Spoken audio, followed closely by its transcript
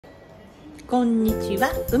こんにち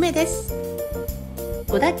は、梅です。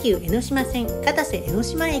小田急江ノ島線片瀬江ノ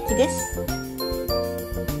島駅です。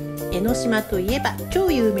江ノ島といえば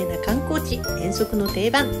超有名な観光地、遠足の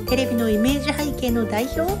定番、テレビのイメージ背景の代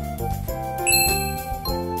表。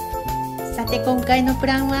さて今回のプ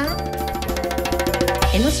ランは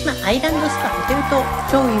江ノ島アイランドスパホテルと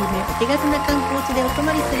超有名お手軽な観光地でお泊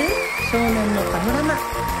まりする湘南のパノラマ、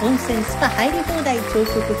温泉スパ入り放題朝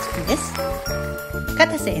食付きです。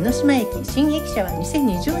片瀬江ノ島駅新駅舎は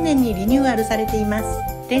2020年にリニューアルされています。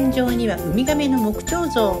天井にはウミガメの木彫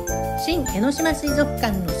像、新江ノ島水族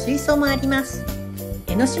館の水槽もあります。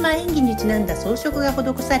江ノ島縁起にちなんだ装飾が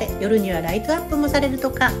施され、夜にはライトアップもされると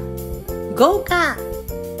か。豪華！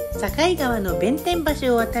境川の弁天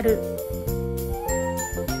橋を渡る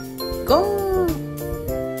ゴー。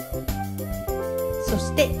そ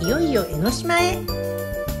していよいよ江ノ島へ、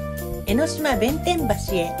江ノ島弁天橋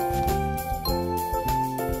へ。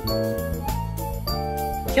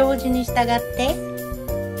表示に従って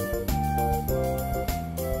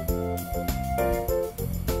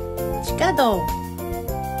地下道、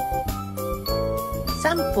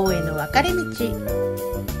三方への分かれ道、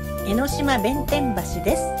江ノ島弁天橋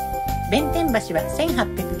です。弁天橋は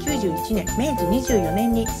1891年明治24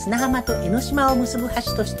年に砂浜と江ノ島を結ぶ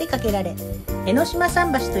橋として架けられ、江ノ島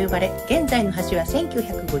桟橋と呼ばれ、現在の橋は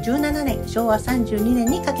1957年昭和32年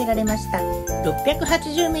に架けられました。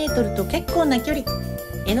680メートルと結構な距離。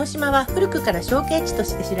江ノ島は古くから小景地と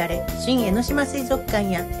して知られ、新江ノ島水族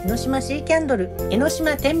館や江ノ島シーキャンドル、江ノ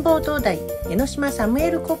島展望灯台、江ノ島サム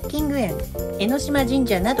エルコッキング園、江ノ島神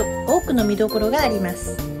社など多くの見どころがありま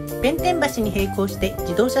す。弁天橋に並行して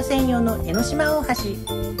自動車専用の江ノ島大橋、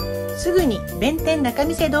すぐに弁天仲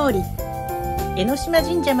見世通り、江ノ島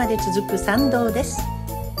神社まで続く参道です。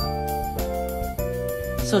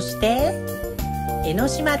そして江ノ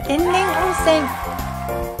島天然温泉。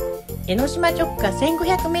江ノ島直下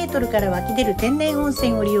1500メートルから湧き出る天然温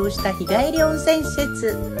泉を利用した日帰り温泉施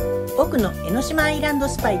設。奥の江ノ島アイランド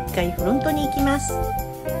スパ1階フロントに行きます。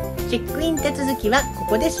チェックイン手続きはこ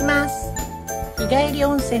こでします。日帰り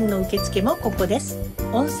温泉の受付もここです。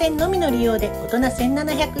温泉のみの利用で大人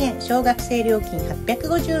1700円、小学生料金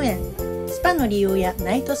850円。スパの利用や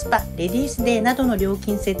ナイトスパ、レディースデーなどの料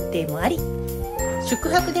金設定もあり、宿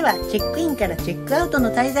泊ではチェックインからチェックアウト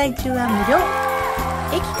の滞在中は無料。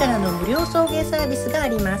駅からの無料送迎サービスがあ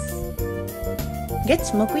ります。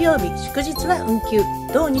月木曜日祝日は運休、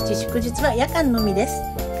土日祝日は夜間のみです。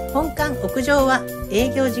本館屋上は営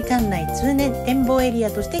業時間内通年展望エリ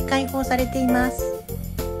アとして開放されています。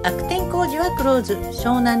悪天工事はクローズ、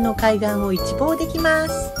湘南の海岸を一望できま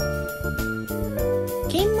す。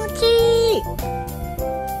気持ちいい。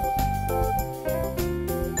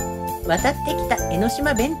渡ってきた江ノ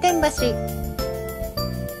島弁天橋。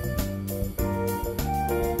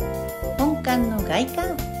本館の外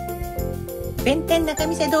観、弁天仲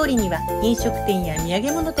見世通りには飲食店や土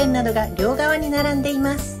産物店などが両側に並んでい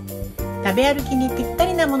ます。食べ歩きにぴった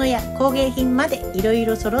りなものや工芸品までいろい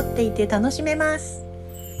ろ揃っていて楽しめます。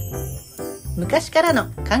昔からの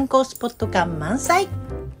観光スポット感満載。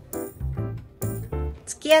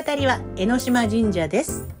突き当たりは江ノ島神社で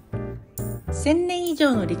す。1000年以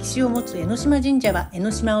上の歴史を持つ江ノ島神社は江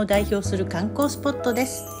ノ島を代表する観光スポットで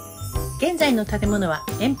す。現在の建物は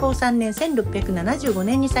延保3年1675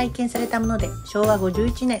年に再建されたもので、昭和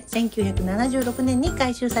51年1976年に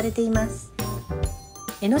改修されています。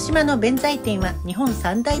江ノ島の弁財天は日本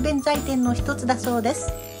三大弁財天の一つだそうで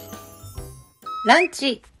す。ラン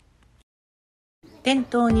チ。店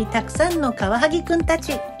頭にたくさんのカワハギくんた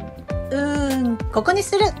ち。ここに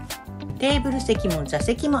する。テーブル席も座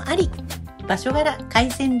席もあり、場所柄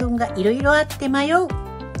海鮮丼がいろいろあって迷う。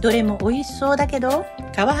どれも美味しそうだけど、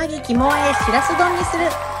カワハギ肝和えしらす丼にする。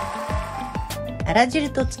あら汁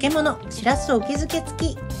と漬物、しらすお気づけ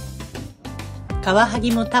付き。カワハ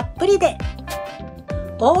ギもたっぷりで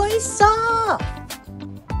美味しそう。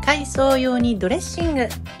海藻用にドレッシング。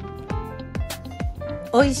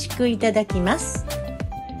美味しくいただきます。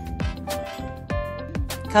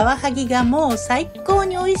カワハギがもう最高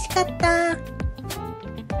に美味しかった。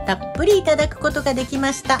たっぷりいただくことができ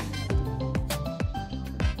ました。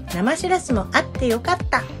生しらすもあってよかっ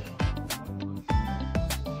た。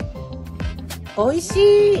美味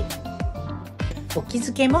しい。お気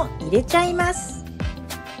づけも入れちゃいます。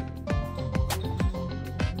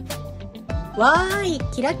わーい、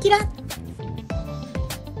キラキラ。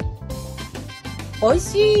美味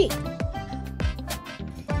しい。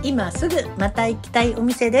今すぐまた行きたいお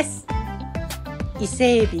店です。伊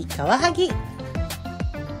勢海老カワハギ、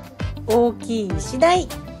大きい石鯛。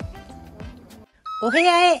お部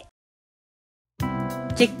屋へ。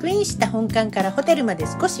チェックインした本館からホテルまで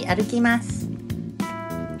少し歩きます。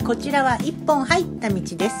こちらは一本入った道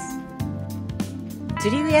です。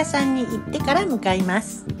釣り具屋さんに行ってから向かいま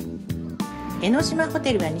す。江ノ島ホ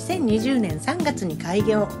テルは2020年3月に開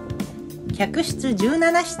業。客室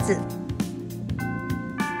17室。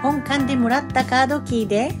本館でもらったカードキー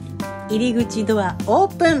で入り口ドアオ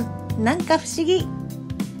ープン。なんか不思議。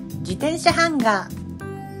自転車ハンガー。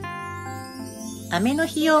雨の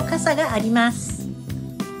日用傘があります。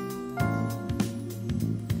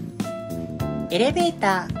エレベー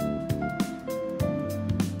ター。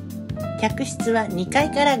客室は2階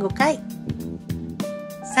から5階。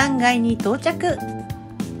3階に到着。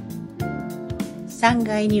3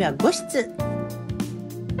階には5室。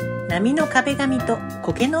波の壁紙と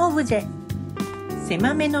苔のオブジェ。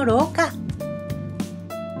狭めの廊下。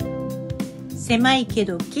狭いけ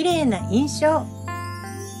ど綺麗な印象。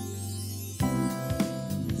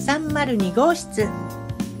302号室。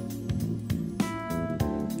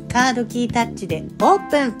カードキータッチでオー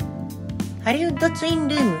プン。ハリウッドツイン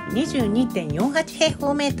ルーム 22.48 平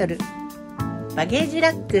方メートル。バゲージ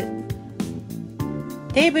ラック。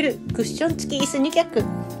テーブル、クッション付き椅子2脚。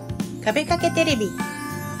壁掛けテレビ。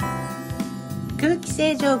空気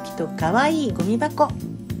清浄機とかわいいゴミ箱。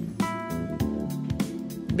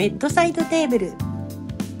ベッドサイドテーブル。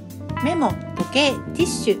メモ、時計、ティッ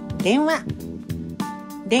シュ、電話。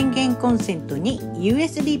電源コンセントに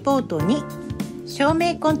USB ポートに照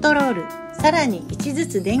明コントロール。さらに1ず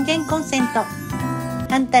つ電源コンセント。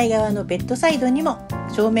反対側のベッドサイドにも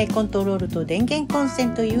照明コントロールと電源コンセ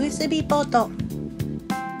ント USB ポート。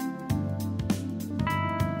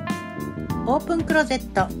オープンクローゼッ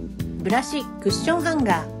ト。ブラシ、クッションハン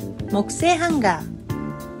ガー。木製ハンガ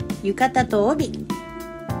ー。浴衣と帯。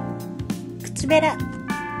靴べら。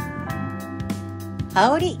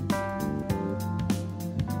羽織。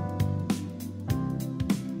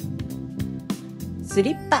ス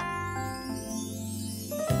リッパ。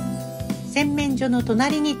洗面所の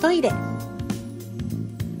隣にトイレ。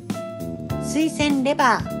水洗レ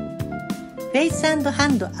バー。フェイス&ハ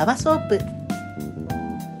ンド泡ソープ。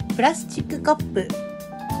プラスチックコップ。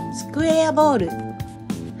スクエアボール。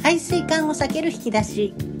排水管を避ける引き出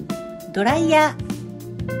し。ドライヤ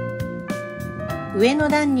ー。上の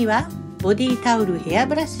段にはボディタオル、ヘア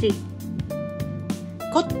ブラシ。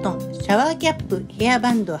コットン、シャワーキャップ、ヘア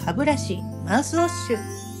バンド、歯ブラシ、マウスウォッシュ。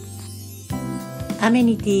アメ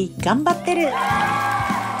ニティ頑張ってる。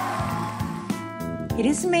ヘ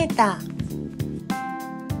ルスメーター。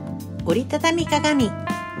折りたたみ鏡。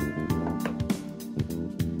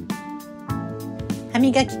歯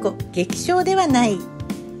磨き粉、激小ではない。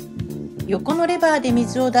横のレバーで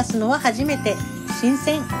水を出すのは初めて。新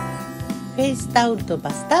鮮。フェイスタオルと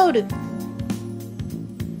バスタオル。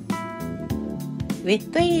ウェ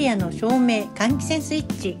ットエリアの照明、換気扇スイ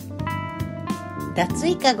ッチ。脱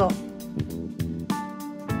衣かご。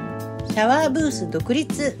シャワーブース独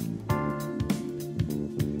立。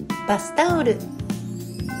バスタオル。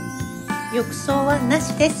浴槽はな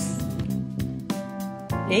しです。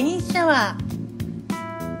レインシャワー。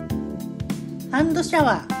ハンドシャ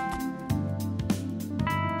ワ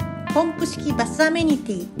ー。ポンプ式バスアメニ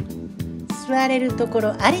ティ。座れるとこ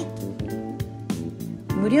ろあり。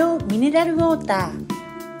無料ミネラルウォータ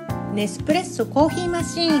ー。ネスプレッソコーヒーマ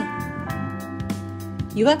シーン。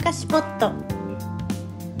湯沸かしポット。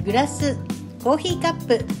グラス、コーヒーカッ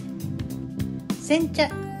プ。煎茶、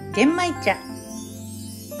玄米茶。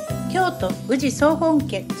京都宇治総本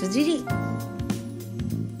家辻り。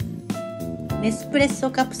ネスプレッソ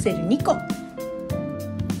カプセル2個。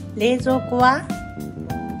冷蔵庫は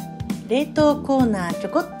冷凍コーナーちょ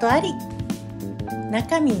こっとあり。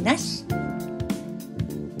中身なし。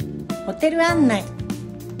ホテル案内。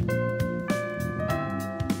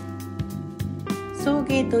送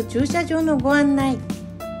迎と駐車場のご案内。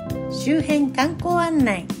周辺観光案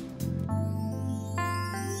内。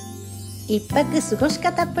一泊過ごし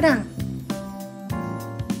方プラン。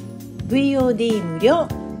 VOD 無料。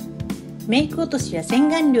メイク落としや洗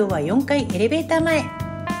顔料は4階エレベーター前。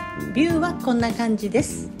ビューはこんな感じで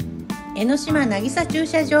す。江ノ島渚駐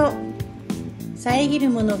車場。遮る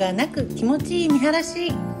ものがなく気持ちいい見晴ら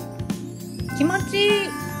し。気持ちいい。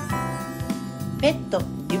ベッド、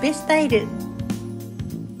ゆべスタイル。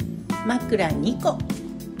枕2個。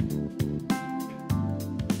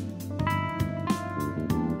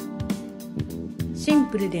シン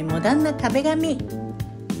プルでモダンな壁紙。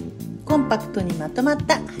コンパクトにまとまっ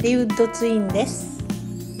たハリウッドツインです。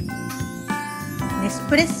ネス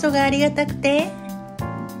プレッソがありがたくて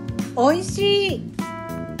おいしい。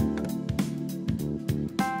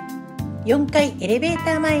4階エレベー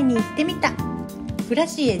ター前に行ってみた。フラ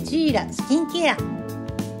シエジーラスキンケア。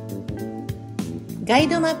ガイ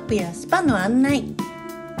ドマップやスパの案内、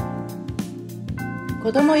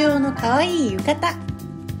子供用のかわいい浴衣、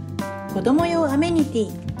子供用アメニティ、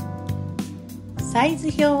サイズ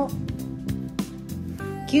表、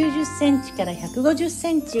90センチから150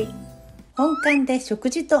センチ、本館で食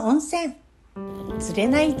事と温泉、釣れ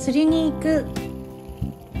ない釣りに行く、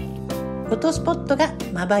フォトスポットが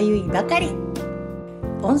まばゆいばかり、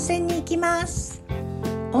温泉に行きます。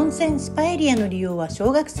温泉スパエリアの利用は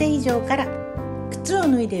小学生以上から。靴を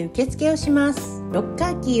脱いで受付をします。ロッカ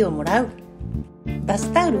ーキーをもらう。バ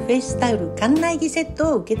スタオル、フェイスタオル、館内着セット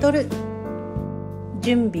を受け取る。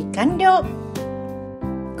準備完了。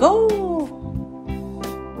ゴー。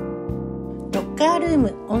ロッカールー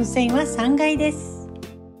ム、温泉は3階です。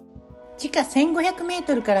地下1500メー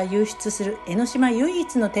トルから湧出する江ノ島唯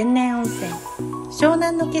一の天然温泉。湘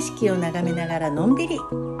南の景色を眺めながらのんびり。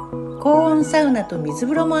高温サウナと水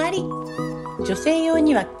風呂もあり、女性用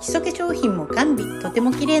には基礎化粧品も完備。とて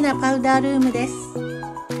も綺麗なパウダールームです。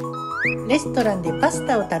レストランでパス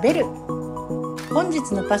タを食べる。本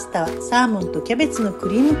日のパスタはサーモンとキャベツのク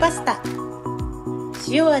リームパスタ。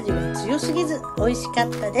塩味は強すぎず美味しかっ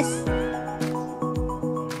たです。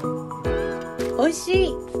美味し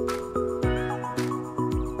い。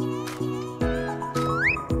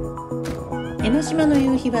江ノ島の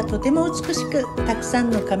夕日はとても美しく、たくさ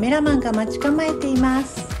んのカメラマンが待ち構えていま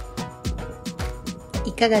す。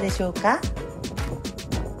いかがでしょうか。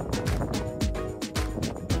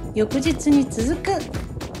翌日に続く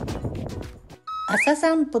朝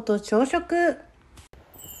散歩と朝食、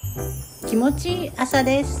気持ちいい朝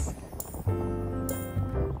です。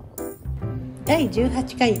第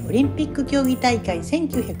18回オリンピック競技大会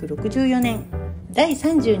1964年、第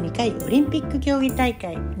32回オリンピック競技大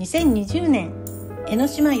会2020年、江ノ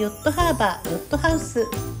島ヨットハーバーヨットハウス。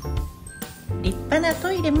立派な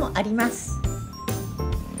トイレもあります。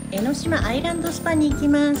江ノ島アイランドスパに行き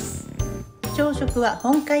ます。朝食は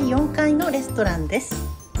本階4階のレストランです。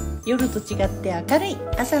夜と違って明るい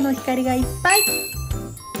朝の光がいっぱい。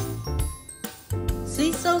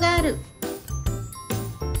水槽がある。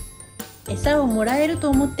餌をもらえると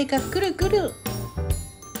思ってかくるくる。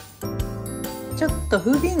ちょっと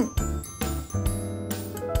不憫。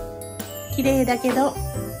綺麗だけど。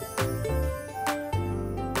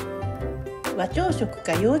和朝食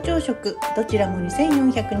か洋朝食、どちらも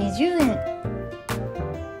2420円。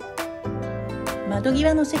窓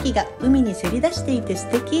際の席が海にせり出していて素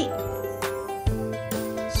敵。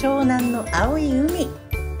湘南の青い海、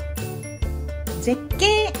絶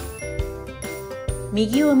景。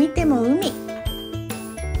右を見ても海、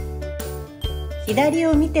左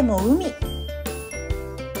を見ても海。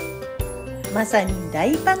まさに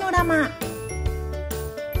大パノラマ。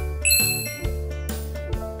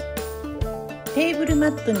テーブルマ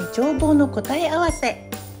ットに眺望の答え合わせ。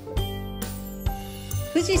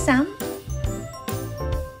富士山？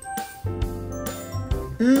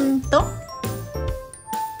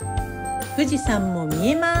富士山も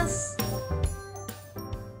見えます。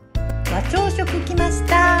和朝食来まし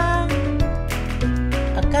た。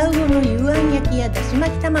赤魚の幽庵焼きやだし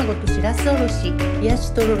巻き卵としらすおろし、冷や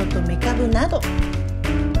しとろろとめかぶなど。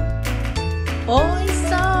おいし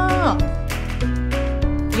そう。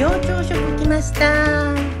洋朝食来まし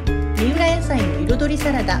た。三浦野菜の彩り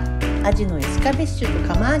サラダ、アジのエスカベッシュと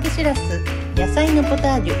釜揚げしらす、野菜のポ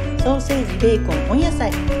タージュ、ソーセージ、ベーコン、温野菜、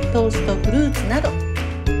トースト、フルーツなど。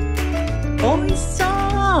おいしそう。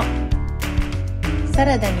サ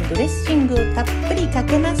ラダにドレッシングをたっぷりか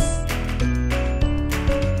けます。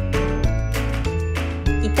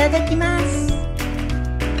いただきます。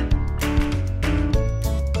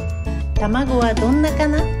卵はどんなか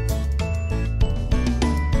な。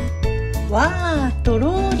わあ、と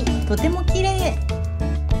ろーり、とてもきれい。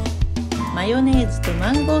マヨネーズと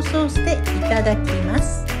マンゴーソースでいただきま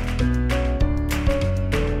す。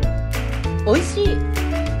おいしい。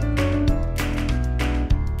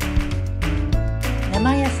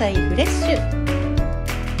生野菜フレッシュ。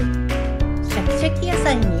シャキシャキ野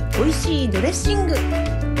菜においしいドレッシング。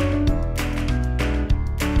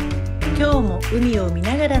今日も海を見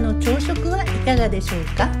ながらの朝食はいかがでしょう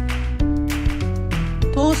か。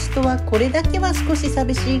トーストはこれだけは少し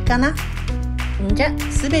寂しいかな。じゃ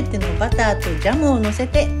すべてのバターとジャムをのせ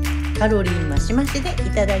てカロリーマシマシでい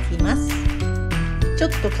ただきます。ちょ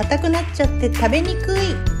っと硬くなっちゃって食べにく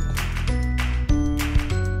い。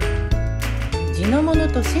地のもの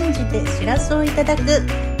と信じてしらすをいただく。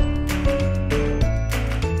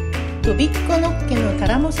とびっこのっけのタ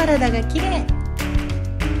ラモサラダがきれい。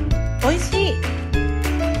おいしい。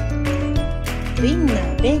ウインナ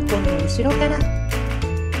ー、ベーコンの後ろから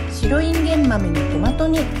白いんげん豆のトマト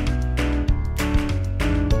煮。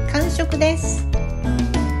完食です。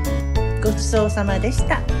ごちそうさまでし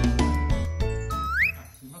た。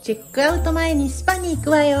チェックアウト前にスパに行く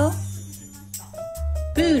わよ。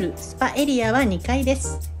プール・スパエリアは2階で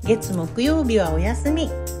す。月木曜日はお休み。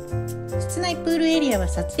室内プールエリアは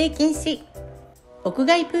撮影禁止。屋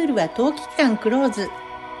外プールは冬季期間クローズ。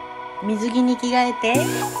水着に着替えて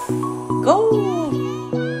ゴ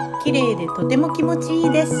ー。綺麗でとても気持ちい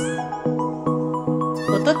いです。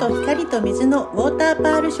音と光と水のウォーター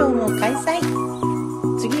パールショーも開催。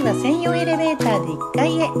次は専用エレベーターで1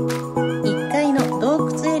階へ。1階の洞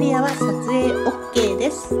窟エリアは撮影 OK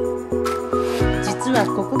です。実は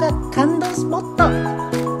ここが感動スポット。カ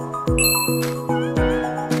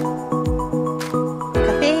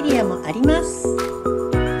フェエリアもあります。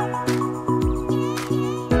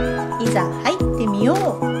いざ入ってみよう。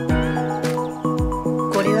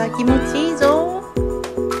これは気持ちいいぞ。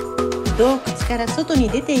洞窟から外に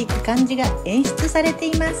出ていく感じが演出されて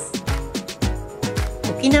います。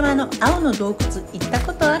沖縄の青の洞窟行った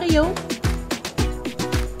ことあるよ。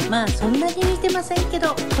まあそんなに似てませんけど、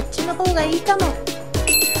こっちの方がいいかも。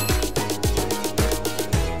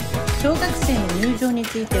小学生の入場に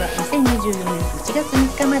ついては2024年1月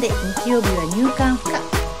3日まで日曜日は入館不可、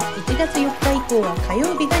1月4日以降は火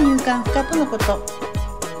曜日が入館不可とのこと。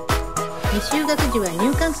未就学児は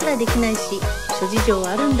入館すらできないし、諸事情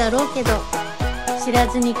あるんだろうけど、知ら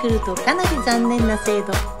ずに来るとかなり残念な制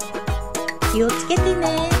度。気をつけて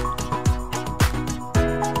ね。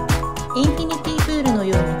インフィニティプールの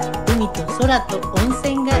ように海と空と温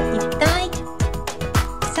泉が一体。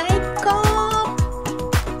最高。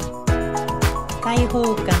開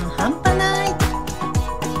放感半端ない。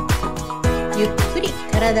ゆっくり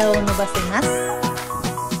体を伸ばせます。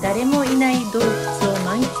誰もいない洞窟を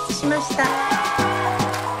満喫しました。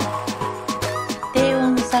低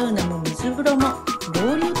温サウナも水風呂も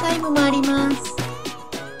ロウリュタイムもあります。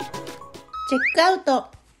チェックアウト。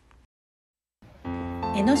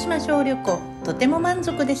江ノ島小旅行、とても満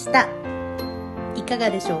足でした。いかが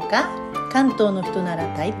でしょうか。関東の人な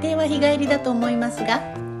ら大抵は日帰りだと思いますが、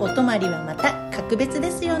お泊まりはまた格別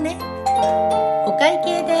ですよね。お会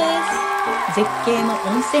計です。絶景の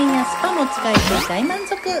温泉やスパも使えて大満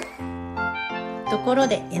足。ところ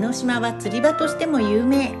で江ノ島は釣り場としても有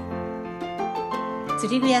名。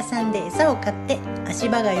釣り具屋さんで餌を買って足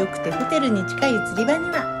場が良くてホテルに近い釣り場に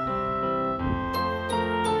は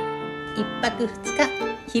1泊2日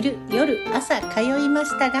昼夜朝通いま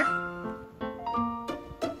したが、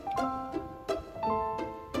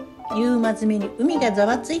夕間詰めに海がざ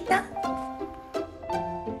わついた。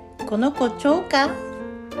この子超か。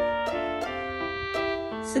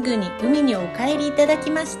すぐに海にお帰りいただ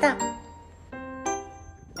きました。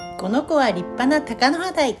この子は立派な貴乃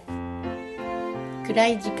花鯛。暗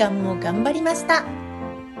い時間も頑張りました。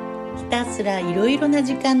ひたすらいろいろな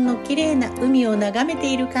時間のきれいな海を眺め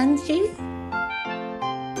ている感じ。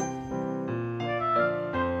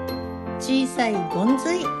小さいゴン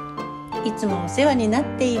ズイ、いつもお世話になっ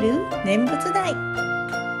ている念仏台。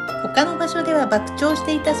他の場所では爆釣し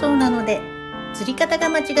ていたそうなので、釣り方が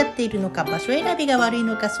間違っているのか、場所選びが悪い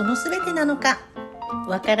のか、その全てなのか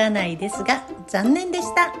わからないですが残念で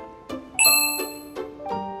した。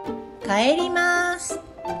帰ります。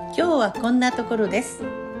今日はこんなところです。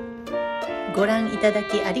ご覧いただ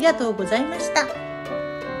きありがとうございました。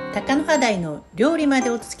貴乃花鯛の料理まで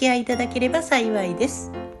お付き合いいただければ幸いで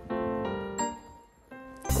す。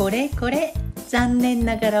これ残念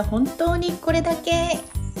ながら本当にこれだけ。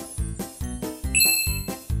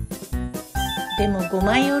でも5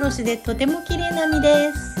枚おろしでとても綺麗な身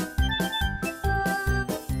です。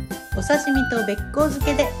お刺身とべっこう漬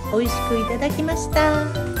けで美味しくいただきました。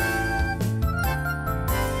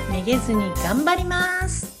めげずに頑張りま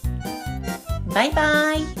す。バイ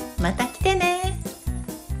バイ。また来てね。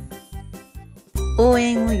応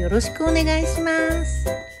援をよろしくお願いしま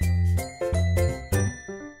す。